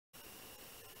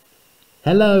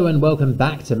Hello and welcome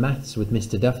back to Maths with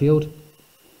Mr. Duffield.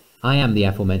 I am the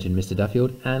aforementioned Mr.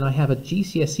 Duffield, and I have a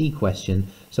GCSE question.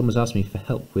 Someone's asked me for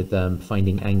help with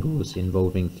finding angles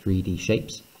involving 3D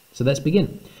shapes. So let's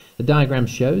begin. The diagram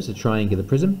shows a triangular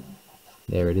prism.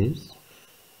 There it is.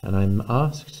 And I'm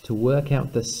asked to work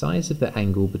out the size of the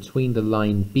angle between the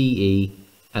line BE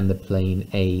and the plane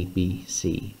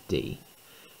ABCD.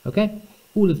 Okay?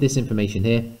 All of this information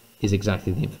here is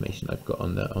exactly the information I've got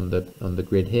on the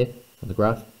grid here. On the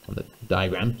graph, on the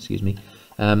diagram, excuse me.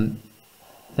 Now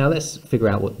let's figure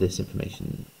out what this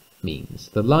information means.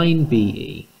 The line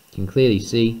BE, you can clearly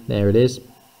see, there it is,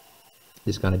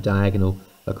 this kind of diagonal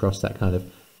across that kind of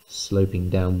sloping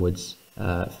downwards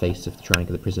face of the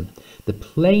triangular prism. The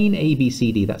plane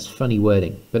ABCD, that's funny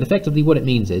wording, but effectively what it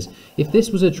means is, if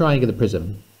this was a triangular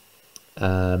prism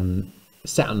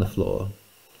sat on the floor,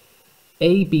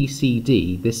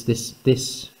 ABCD,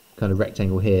 this kind of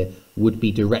rectangle here, would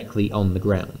be directly on the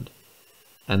ground,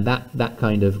 and that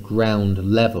kind of ground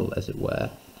level, as it were,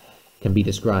 can be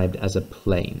described as a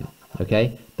plane.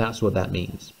 Okay, that's what that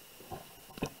means.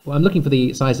 Well, I'm looking for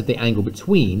the size of the angle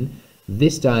between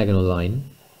this diagonal line,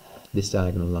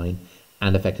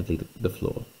 and effectively the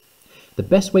floor. The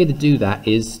best way to do that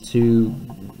is to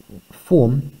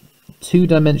form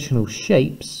two-dimensional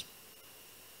shapes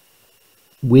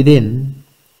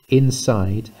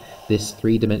inside this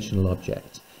three-dimensional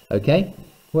object. Okay,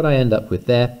 what I end up with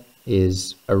there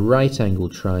is a right angle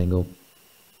triangle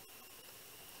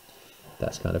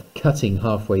that's kind of cutting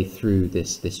halfway through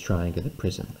this triangular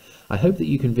prism. I hope that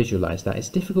you can visualize that. It's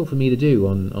difficult for me to do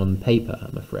on paper,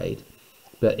 I'm afraid,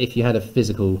 but if you had a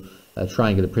physical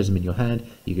triangular prism in your hand,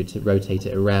 you could rotate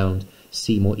it around,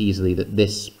 see more easily that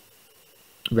this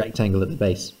rectangle at the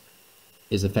base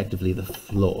is effectively the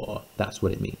floor. That's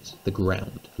what it means, the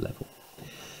ground level.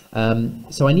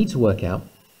 So I need to work out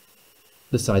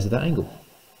the size of that angle.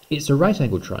 It's a right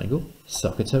angle triangle,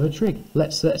 SOHCAHTOA trig.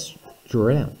 Let's draw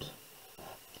it out.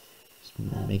 Just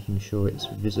making sure it's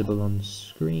visible on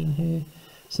screen here.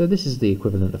 So this is the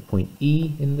equivalent of point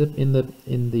E in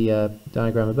the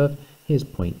diagram above. Here's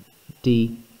point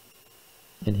D,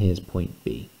 and here's point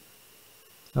B.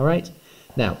 All right.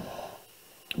 Now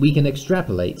we can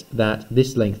extrapolate that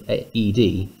this length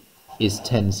ED is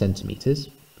 10 centimeters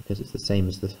because it's the same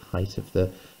as the height of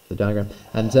the diagram,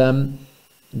 and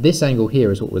this angle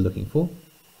here is what we're looking for,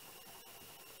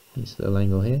 this little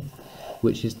angle here,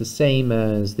 which is the same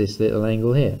as this little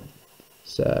angle here.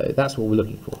 So that's what we're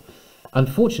looking for.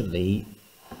 Unfortunately,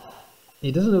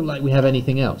 it doesn't look like we have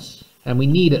anything else, and we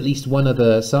need at least one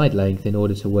other side length in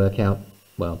order to work out,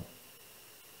 well,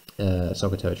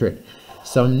 SOHCAHTOA trig.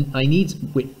 So I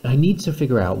need to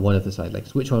figure out one of the side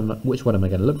lengths. Which one am I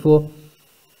going to look for?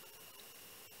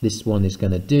 This one is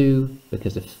going to do,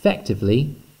 because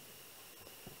effectively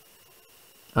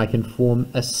I can form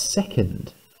a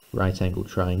second right angle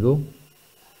triangle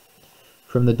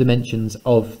from the dimensions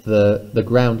of the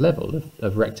ground level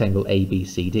of rectangle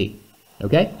ABCD.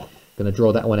 Okay, I'm going to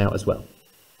draw that one out as well.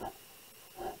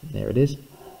 There it is.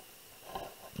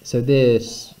 So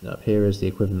this up here is the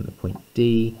equivalent of point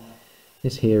D,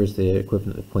 this here is the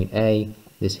equivalent of point A,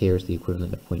 this here is the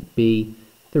equivalent of point B,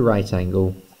 the right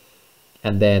angle,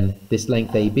 and then this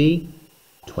length AB,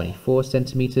 24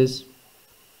 centimeters.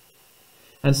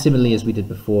 And similarly as we did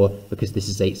before, because this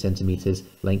is 8 centimeters,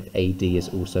 length AD is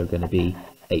also going to be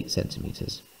 8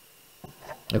 centimeters.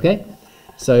 Okay,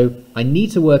 so I need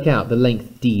to work out the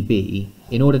length DB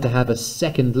in order to have a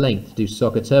second length to do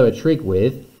SOHCAHTOA trig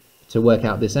with to work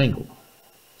out this angle.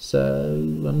 So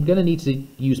I'm going to need to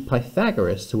use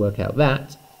Pythagoras to work out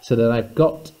that, so that I've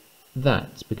got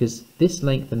that, because this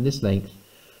length and this length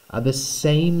are the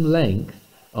same length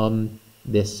on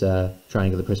this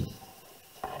triangular prism.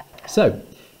 So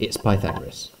it's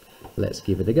Pythagoras. Let's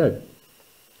give it a go.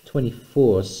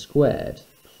 24 squared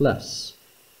plus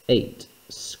 8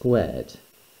 squared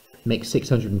makes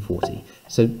 640.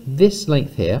 So this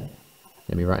length here,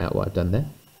 let me write out what I've done there.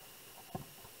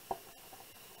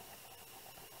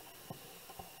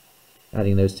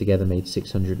 Adding those together made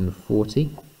 640.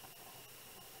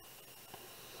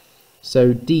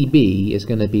 So dB is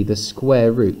going to be the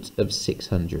square root of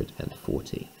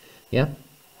 640. Yeah?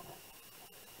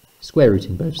 Square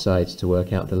rooting both sides to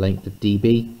work out the length of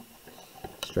dB.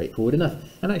 Straightforward enough.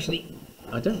 And actually,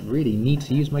 I don't really need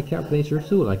to use my calculator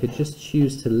at all. I could just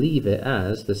choose to leave it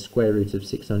as the square root of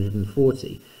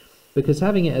 640. Because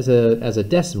having it as a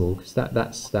decimal, because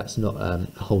that's not a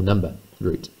whole number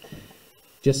root,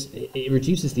 just it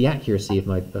reduces the accuracy of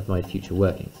my future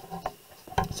working.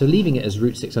 So leaving it as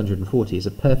root 640 is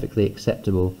a perfectly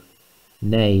acceptable,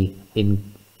 nay,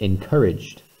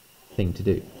 encouraged thing to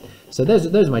do. So those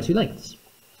are my two lengths.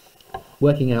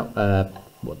 Working out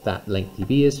what that length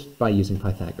dB is by using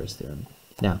Pythagoras' theorem.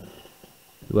 Now,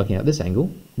 working out this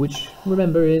angle, which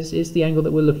remember is the angle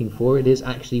that we're looking for. It is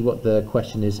actually what the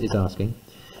question is asking.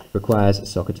 Requires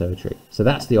SOHCAHTOA. So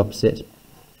that's the opposite.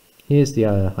 Here's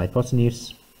the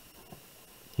hypotenuse.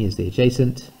 Here's the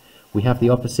adjacent. We have the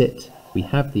opposite. We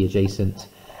have the adjacent.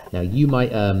 Now you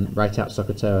might write out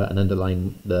SOHCAHTOA and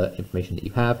underline the information that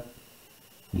you have.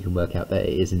 You can work out that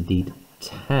it is indeed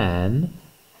tan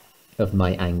of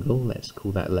my angle, let's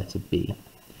call that letter B,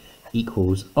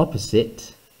 equals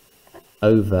opposite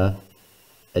over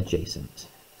adjacent.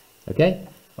 Okay?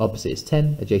 Opposite is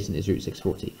 10, adjacent is root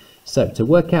 640. So to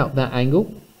work out that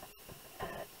angle,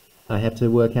 I have to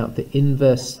work out the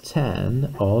inverse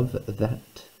tan of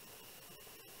that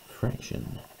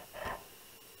fraction.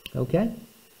 Okay?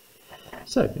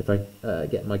 So if I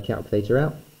get my calculator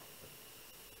out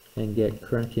and get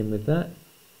cracking with that,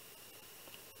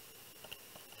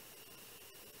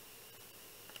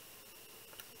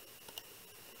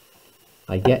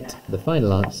 I get the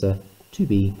final answer to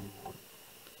be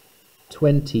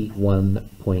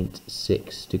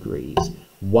 21.6 degrees.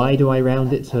 Why do I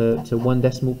round it to 1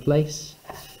 decimal place?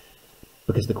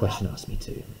 Because the question asked me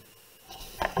to.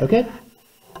 Okay,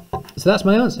 so that's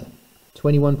my answer,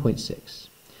 21.6.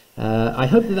 I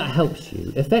hope that helps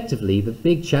you. Effectively, the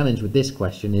big challenge with this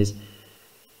question is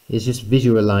just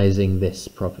visualizing this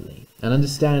properly and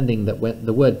understanding that when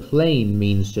the word plane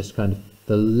means just kind of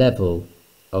the level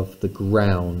of the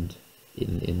ground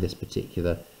in this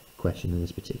particular question, in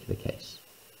this particular case.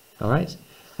 All right,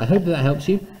 I hope that helps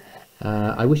you.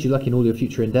 I wish you luck in all your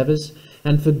future endeavors,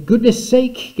 and for goodness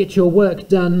sake, get your work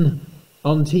done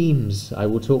on Teams. I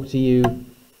will talk to you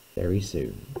very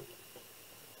soon.